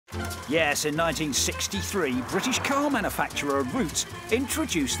Yes, in 1963, British car manufacturer Roots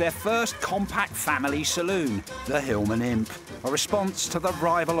introduced their first compact family saloon, the Hillman Imp, a response to the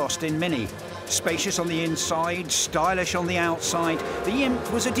rival Austin Mini. Spacious on the inside, stylish on the outside, the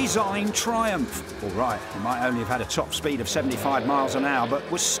Imp was a design triumph. All right, it might only have had a top speed of 75 miles an hour,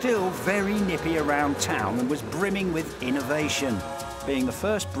 but was still very nippy around town and was brimming with innovation, being the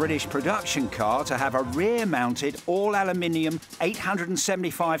first British production car to have a rear-mounted, all-aluminium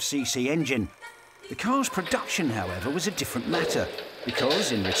 875cc engine. The car's production, however, was a different matter,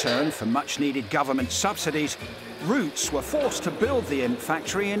 because in return for much-needed government subsidies, Roots were forced to build the Imp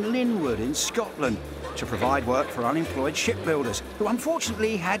factory in Linwood in Scotland to provide work for unemployed shipbuilders who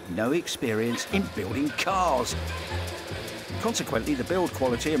unfortunately had no experience in building cars. Consequently, the build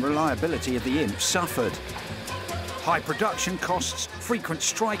quality and reliability of the Imp suffered. High production costs, frequent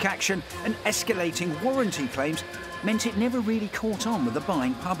strike action and escalating warranty claims meant it never really caught on with the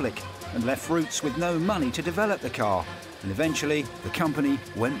buying public and left Roots with no money to develop the car, and eventually the company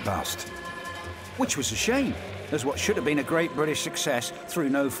went bust. Which was a shame, as what should have been a great British success through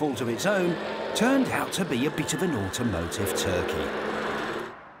no fault of its own turned out to be a bit of an automotive turkey.